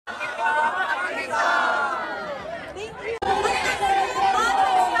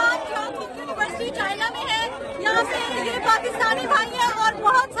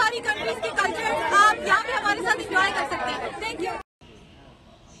सारी कंट्रीज के कल्चर आप यहाँ पे हमारे साथ एंजॉय कर सकते हैं। Thank you.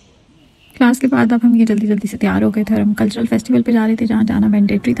 क्लास के बाद अब हम ये जल्दी जल्दी से तैयार हो गए थे और हम कल्चरल फेस्टिवल पे जा रहे थे, जहाँ जाना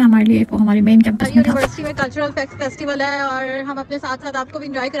मैंडेटरी था हमारे लिए। वो हमारे मेन कैंपस में था। यूनिवर्सिटी में कल्चरल फेस्टिवल है और हम अपने साथ साथ आपको भी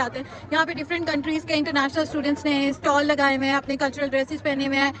एंजॉय कराते हैं। यहाँ पे डिफरेंट कंट्रीज के इंटरनेशनल स्टूडेंट्स ने स्टॉल लगाए हुए हैं, अपने कल्चरल ड्रेसेस पहने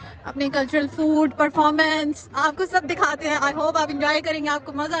हुए हैं, अपने कल्चरल फूड परफॉर्मेंस आपको सब दिखाते हैं। आई होप आप एंजॉय करेंगे,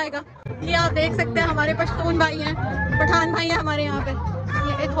 आपको मजा आएगा। ये आप देख सकते हैं हमारे पश्तून भाई हैं, पठान भाई हैं हमारे यहाँ पे।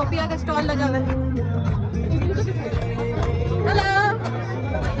 ये इथियोपिया का स्टॉल लगा हुआ है। हेलो,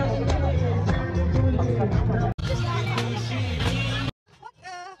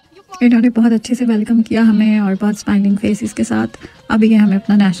 इन्होंने बहुत अच्छे से वेलकम किया हमें और बहुत स्माइलिंग फेसेस के साथ। अभी ये हमें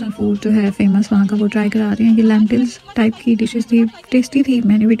अपना नेशनल फूड जो है फेमस वहाँ का वो ट्राई करा रहे हैं। ये लेंटिल्स टाइप की डिशेस थी, टेस्टी थी,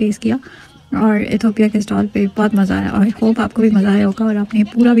 मैंने भी टेस्ट किया और इथियोपिया के स्टॉल पे बहुत मज़ा आया और होप आपको भी मज़ा आया होगा और आपने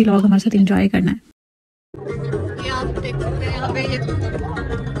पूरा व्लॉग हमारे साथ एंजॉय करना है। ये आप देख सकते हैं यहाँ पे ये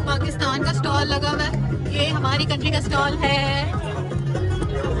पाकिस्तान का स्टॉल लगा हुआ है, ये हमारी कंट्री का स्टॉल है।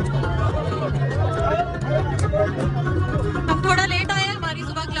 हम थोड़ा लेट आए हैं, हमारी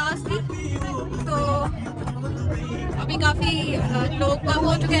सुबह क्लास थी तो अभी काफ़ी लोग कम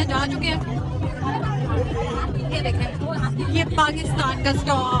हो चुके हैं, जा चुके हैं। ये देखें, ये पाकिस्तान का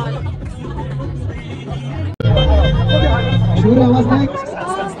स्टॉल।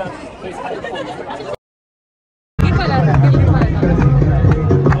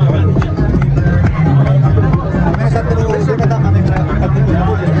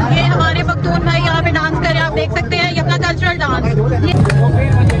 ये हमारे पख्तून भाई यहाँ पे डांस कर रहे हैं, आप देख सकते हैं, ये अपना कल्चरल डांस।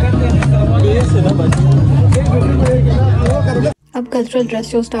 अब कल्चरल ड्रेस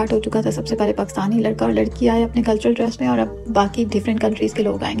शो स्टार्ट हो चुका था। सबसे पहले पाकिस्तानी लड़का और लड़की आए अपने कल्चरल ड्रेस में और अब बाकी डिफरेंट कंट्रीज़ के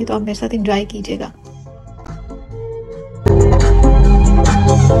लोग आएंगे, तो आप मेरे साथ एंजॉय कीजिएगा।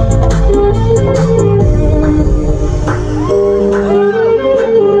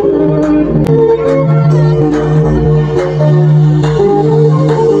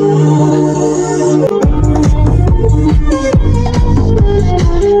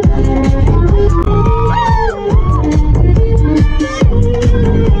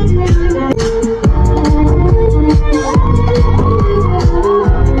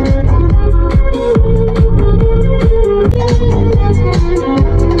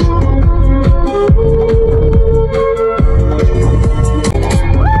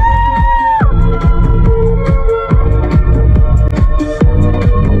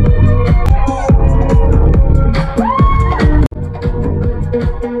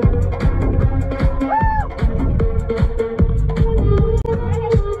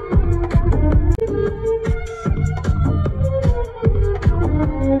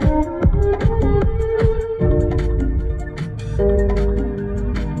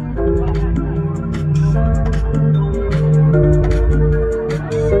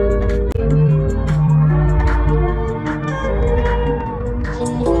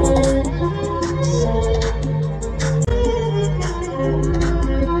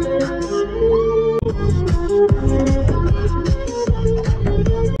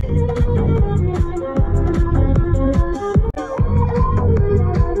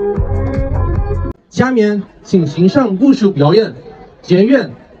下面请行上部署表演，结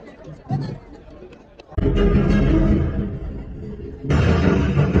怨。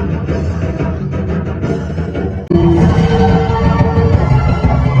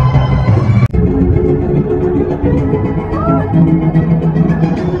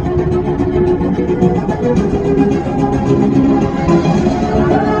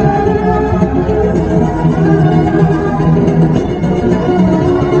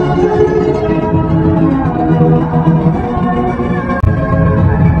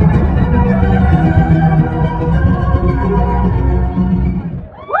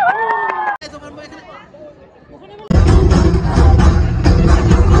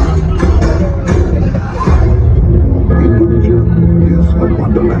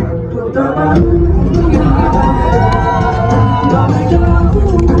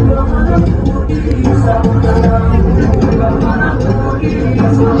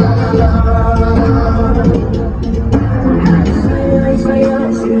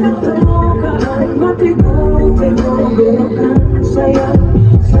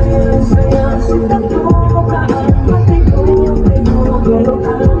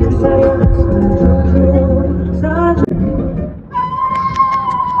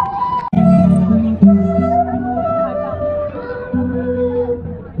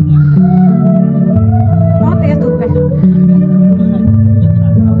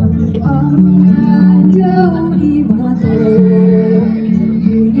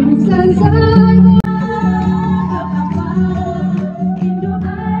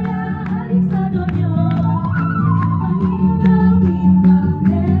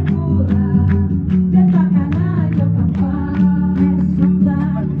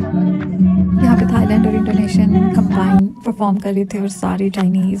ट्रेडिशन कंबाइन परफॉर्म कर रहे थे और सारे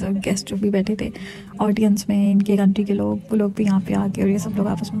चाइनीज़ और गेस्ट जो भी बैठे थे ऑडियंस में, इनके कंट्री के लोग, वो लोग भी यहाँ पे आके और ये सब लोग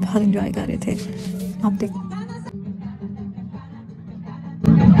आपस में बहुत इंजॉय कर रहे थे। आप देख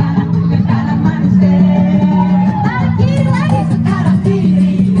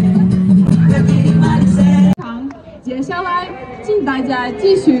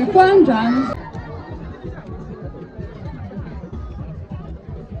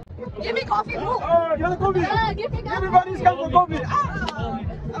Give me coffee, bro. Oh, you want a coffee? Yeah, give me coffee. Everybody's come for coffee.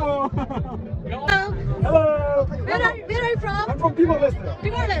 Oh. Hello. Hello. Where are you from? I'm from Timor-Leste.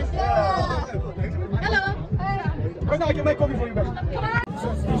 Timor-Leste. Hello. Right now I can make coffee for you guys.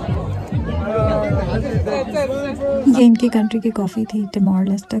 ये इनकी country की coffee थी टिमोर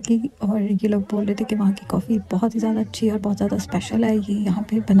Leste की, और ये लोग बोल रहे थे कि वहाँ की कॉफ़ी बहुत ही ज़्यादा अच्छी है और बहुत ज़्यादा स्पेशल है। ये यहाँ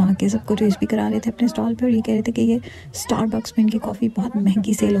पे बना के सबको टेस्ट भी करा रहे थे अपने स्टॉल पे, और ये कह रहे थे कि ये स्टारबक्स में इनकी कॉफ़ी बहुत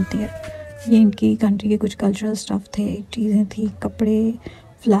महंगी सेल होती है। ये इनकी कंट्री के कुछ कल्चरल स्टफ़ थे, चीज़ें थी, कपड़े,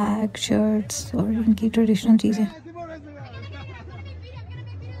 फ्लैग, शर्ट्स और इनकी ट्रेडिशनल चीज़ें।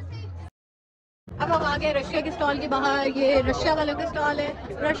 अब हम आ गए रशिया के स्टॉल के बाहर। ये रशिया वालों का स्टॉल है।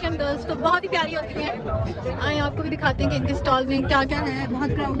 रशियन गर्ल्स तो बहुत ही प्यारी होती हैं। आए आपको भी दिखाते हैं कि इनके स्टॉल में क्या क्या है। बहुत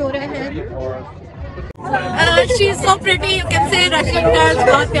क्राउड हो रहा है। She is so pretty, you can say Russian girls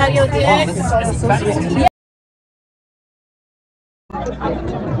बहुत प्यारी होती है।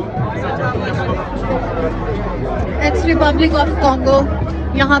 एक्स रिपब्लिक ऑफ कॉन्गो,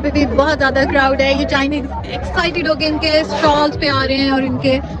 यहाँ पे भी बहुत ज़्यादा क्राउड है। ये चाइनीज एक्साइटेड होकर इनके स्टॉल्स पे आ रहे हैं और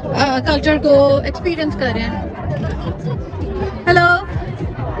इनके कल्चर को एक्सपीरियंस कर रहे हैं। हेलो,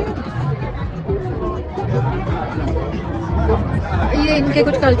 ये इनके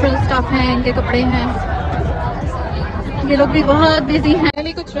कुछ कल्चरल स्टफ हैं, इनके कपड़े हैं। ये लोग भी बहुत बिजी हैं।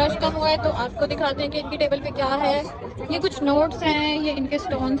 पहले कुछ रश कम हुआ है तो आपको दिखाते हैं कि इनकी टेबल पे क्या है। ये कुछ नोट्स हैं, ये इनके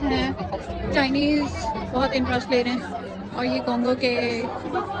स्टोन्स हैं। चाइनीज बहुत इंटरेस्ट ले रहे हैं। और ये कॉन्गो के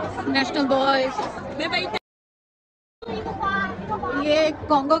नेशनल बॉयज। ये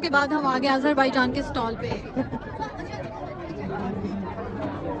कॉन्गो के बाद हम आ गए अजरबैजान के स्टॉल पे।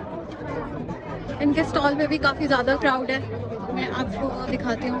 इनके स्टॉल पे भी काफ़ी ज़्यादा क्राउड है। मैं आपको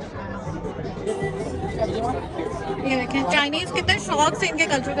दिखाती हूँ। ये देखें, चाइनीज कितने शौक से इनके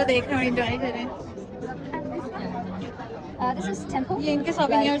कल्चर को देख रहे हैं, एंजॉय कर रहे हैं। ये इनके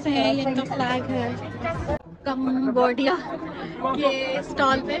सोवेनियर्स हैं, ये इनका फ्लैग है कंबोडिया के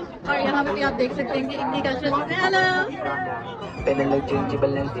स्टॉल पे। और यहाँ पे भी आप देख सकते हैं कि इनकी कल्चरल। हेलो,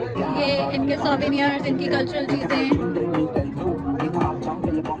 ये इनके सोवेनियर्स, इनकी कल्चरल चीज़ें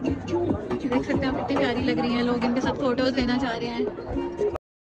देख सकते हैं। कितनी प्यारी लग रही हैं। लोग इनके साथ फोटोज लेना चाह रहे हैं।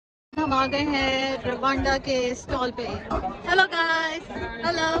 हम आ गए हैं रवांडा के स्टॉल पे। Hello guys,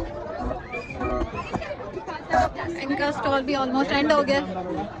 hello. इनका स्टॉल भी ऑलमोस्ट एंड हो गया।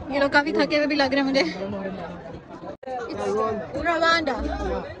 ये लोग काफी थके हुए भी लग रहे हैं मुझे। Rwanda.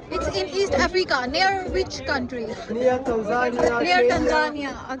 It's in East Africa. Near which country? Near Tanzania. Near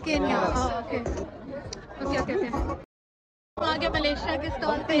Tanzania. Kenya. Oh, okay. Okay, okay, okay. आगे मलेशिया के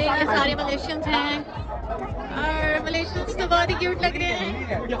स्टॉल पे ये सारे मलेशियंस हैं और मलेशियंस तो बहुत ही क्यूट लग रहे हैं।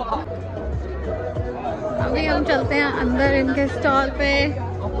 अभी हम चलते हैं अंदर इनके स्टॉल पे।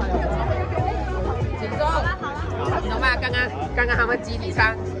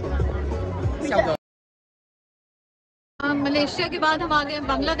 मलेशिया के बाद हम आ गए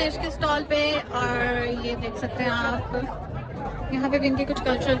बांग्लादेश के स्टॉल पे। और ये देख सकते हैं आप, यहाँ पे भी इनकी कुछ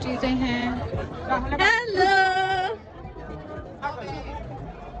कल्चरल चीज़ें हैं। हेलो।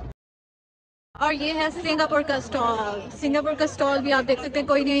 और ये है सिंगापुर का स्टॉल। सिंगापुर का स्टॉल भी आप देख सकते हैं,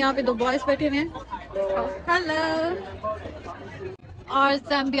 कोई नहीं, यहाँ पे दो बॉयज बैठे हुए हैं। हेलो। और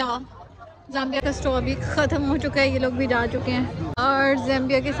जाम्बिया का स्टॉल भी ख़त्म हो चुका है, ये लोग भी जा चुके हैं। और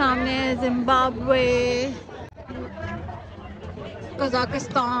जाम्बिया के सामने Zimbabwe,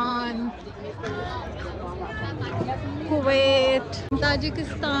 Kazakhstan, Kuwait,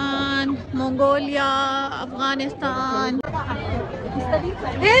 Tajikistan, Mongolia, Afghanistan.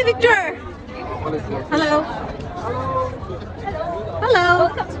 हे विक्टर, हेलो हेलो।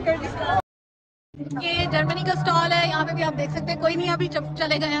 ये जर्मनी का स्टॉल है। यहाँ पे भी आप देख सकते हैं, कोई नहीं अभी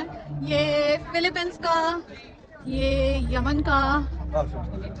चले गए हैं। ये फिलीपींस का, ये यमन का,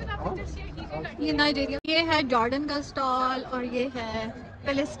 ये नाइजीरिया। ये है जॉर्डन का स्टॉल और ये है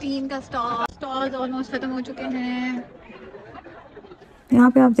फिलिस्तीन का स्टॉल। स्टॉल्स ऑलमोस्ट खत्म हो चुके हैं। यहाँ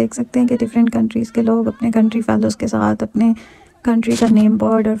पे आप देख सकते हैं कि डिफरेंट कंट्रीज़ के लोग अपने कंट्री फेलोज़ के साथ अपने कंट्री का नेम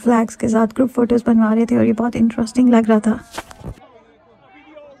बोर्ड और फ्लैग्स के साथ ग्रुप फोटोज़ बनवा रहे थे और ये बहुत इंटरेस्टिंग लग रहा था।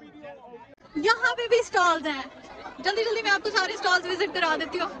 यहाँ पे भी स्टॉल्स हैं। जल्दी जल्दी मैं आपको सारे स्टॉल्स विजिट करा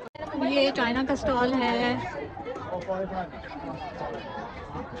देती हूँ। ये चाइना का स्टॉल है।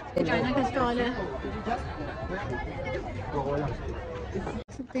 चाइना का स्टॉल है।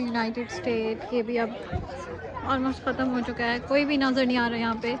 यूनाइटेड स्टेट, ये भी अब ऑलमोस्ट ख़त्म हो चुका है, कोई भी नज़र नहीं आ रहा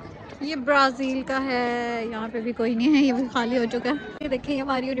यहाँ पे। ये ब्राज़ील का है, यहाँ पे भी कोई नहीं है, ये भी खाली हो चुका है। ये देखिए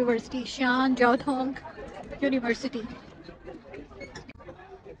हमारी यूनिवर्सिटी शियान जियाओटोंग यूनिवर्सिटी,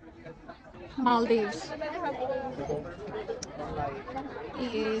 मालदीव्स।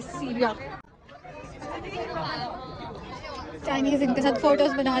 ये सीरिया, चाइनीज इनके साथ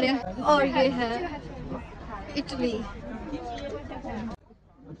फोटोज बना रहे हैं। और ये है Italy.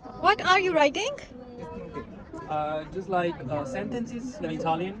 What are you writing? Just like sentences in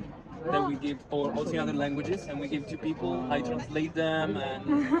Italian that we give, or also in other languages, and we give to people. I translate them and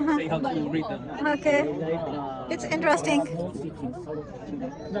say how to read them. Okay, it's interesting.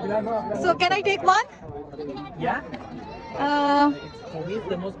 So can I take one? Yeah. For me, it's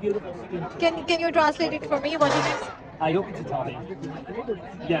the most beautiful skin. Can you translate it for me? What it is? I hope it's Italian.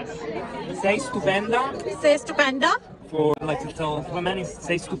 Yes. Sei stupenda. Say stupenda. For like to tell for men, it's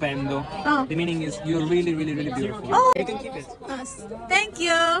sei stupendo. Oh. The meaning is you're really, really, really beautiful. Oh. You can keep it. Thank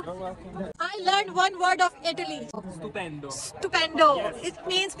you. I learned one word of Italy. Stupendo. Stupendo. Yes. It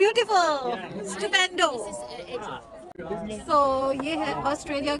means beautiful. Stupendo. So ये है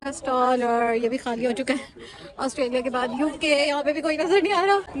Australia का stall, और ये भी खाली हो चुका है। ऑस्ट्रेलिया के बाद यूके, यहाँ पे भी कोई नजर नहीं आ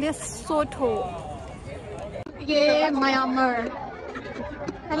रहा। लेसोथो, ये म्यांमार।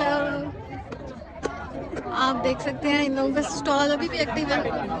 हेलो, आप देख सकते हैं इन लोगों का स्टॉल अभी भी एक्टिव है।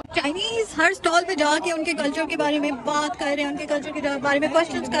 चाइनीज हर स्टॉल पे जाके उनके कल्चर के बारे में बात कर रहे हैं, उनके कल्चर के बारे में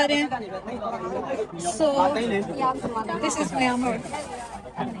क्वेश्चंस कर रहे हैं। So this is Myanmar.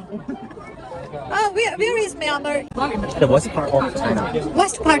 Where is Myanmar? The west part of China.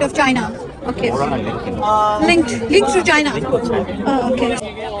 West part of China. Okay. Linked to China. Okay.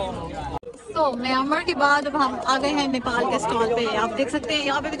 So Myanmar के बाद अब हम आ गए हैं नेपाल के स्टॉल पे। आप देख सकते हैं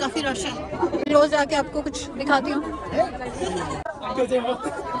यहाँ पे भी काफी रश है। रोज आके आपको कुछ दिखाती हूँ।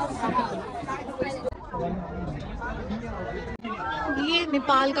 ये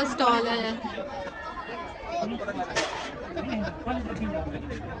नेपाल का स्टॉल है।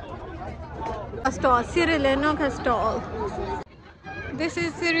 स्टॉल सिरिलेनो का स्टॉल। This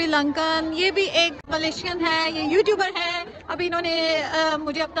is Sri Lankan. ये भी एक मलेशियन है, ये यूट्यूबर है। अभी इन्होंने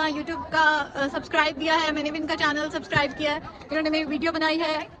मुझे अपना यूट्यूब का सब्सक्राइब दिया है, मैंने भी इनका चैनल सब्सक्राइब किया है, इन्होंने मेरी वीडियो बनाई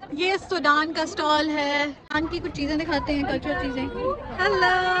है। ये सूडान का स्टॉल है, सूडान की कुछ चीज़ें दिखाते हैं, कल्चरल चीज़ें।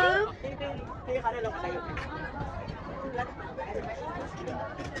 हेलो,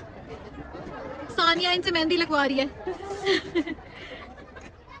 सानिया इनसे मेहंदी लगवा रही है।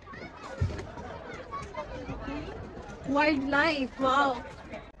 Wild life, wow.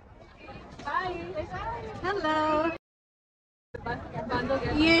 हेलो,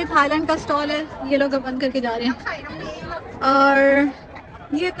 ये थाईलैंड का स्टॉल है, ये लोग अब बंद करके जा रहे हैं। और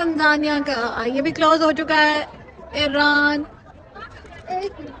ये तंजानिया का, ये भी क्लोज हो चुका है। ईरान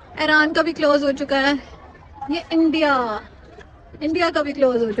का भी क्लोज हो चुका है। ये इंडिया का भी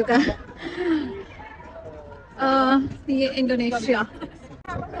क्लोज हो चुका है। ये इंडोनेशिया,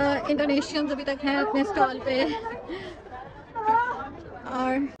 इंडोनेशियंस अभी तक हैं अपने स्टॉल पे।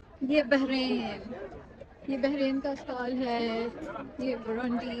 और ये बहरीन का स्टॉल है। ये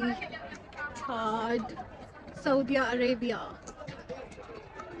Burundi, छाड, Saudi Arabia,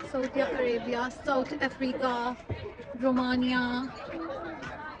 south Africa, Romania,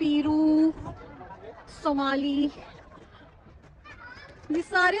 Peru, Somali. ये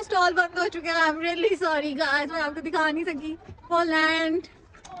सारे स्टॉल बंद हो चुके हैं। I am really sorry guys, मैं आपको दिखा नहीं सकी। Poland,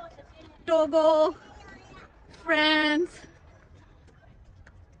 Togo, France,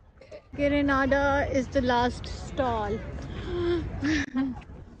 Grenada is the last stall.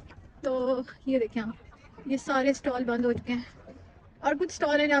 तो ये देखें आप, ये सारे स्टॉल बंद हो चुके हैं। और कुछ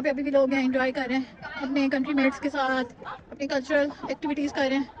स्टॉल हैं जहाँ पे अभी भी लोग हैं, एंजॉय कर रहे हैं अपने कंट्रीमेट्स के साथ, अपनी कल्चरल एक्टिविटीज कर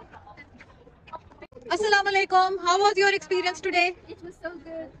रहे हैं। अस्सलाम वालेकुम, how was your experience today? It was so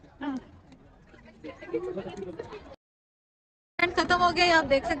good. खत्म हो गए। आप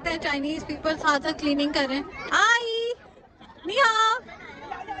देख सकते हैं चाइनीज पीपल साथ साथ क्लीनिंग कर रहे हैं। आई निया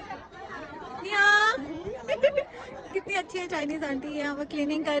कितनी अच्छी है चाइनीज आंटी, यहाँ पर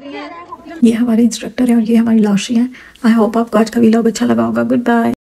क्लीनिंग कर रही हैं। ये हमारे इंस्ट्रक्टर है और ये हमारी लाशी है। आई होप आपको आज का वीडियो अच्छा लगा होगा। Good bye.